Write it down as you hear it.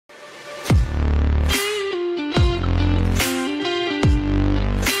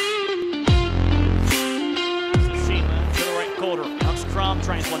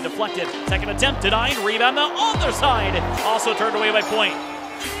deflected. Second attempt denied. Rebound the other side. Also turned away by Point.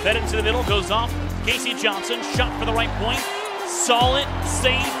 Fed into the middle, goes off. Casey Johnson, shot for the right point. Solid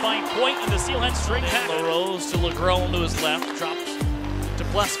save by Point in the Steelhead straight back. LaRose to LeGrone to his left. Drops to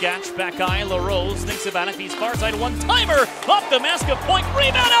Pleskach. Back eye. LaRose thinks about it. He's far side. One-timer off the mask of Point.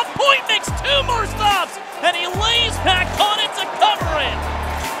 Rebound out. Point makes 2 more stops. And he lays back on it to cover it.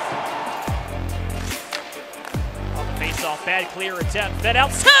 On the face-off, bad clear attempt. Fed out.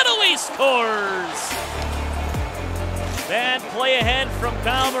 Sadoway scores. Bad play ahead from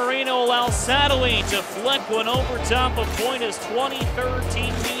Kyle Marino allows Sadoway to flick one over top of Point, his 23rd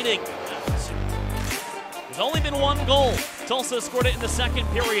team meeting. There's only been 1 goal. Tulsa scored it in the second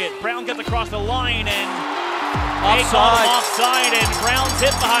period. Brown gets across the line and offside, and Brown's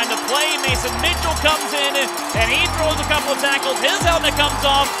hit behind the play. Mason Mitchell comes in and he throws a couple of tackles. His helmet comes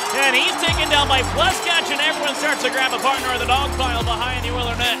off and he's taken down by Pleskach, and everyone starts to grab a partner of the dog pile behind the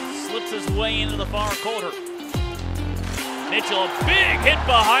Oiler net. Slips his way into the far corner. Mitchell, a big hit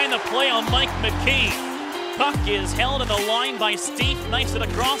behind the play on Mike McKee. Puck is held at the line by Steve. Knifes it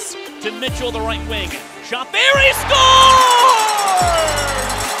across to Mitchell, the right wing. Shot there, he scores!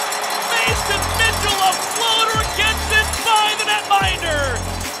 Mason Mitchell, a floater, gets it by the netminder.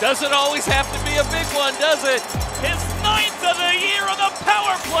 Doesn't always have to be a big one, does it? His 9th of the year on the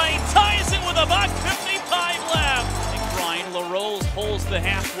power play. Ties it with about 55 left. LaRose pulls the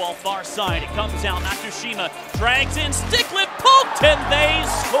half wall far side. It comes out. Matsushima drags in. Sticklet poked and they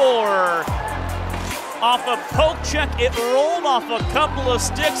score. Off a poke check, it rolled off a couple of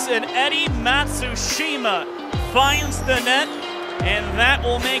sticks, and Eddie Matsushima finds the net, and that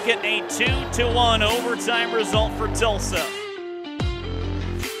will make it a 2-1 overtime result for Tulsa.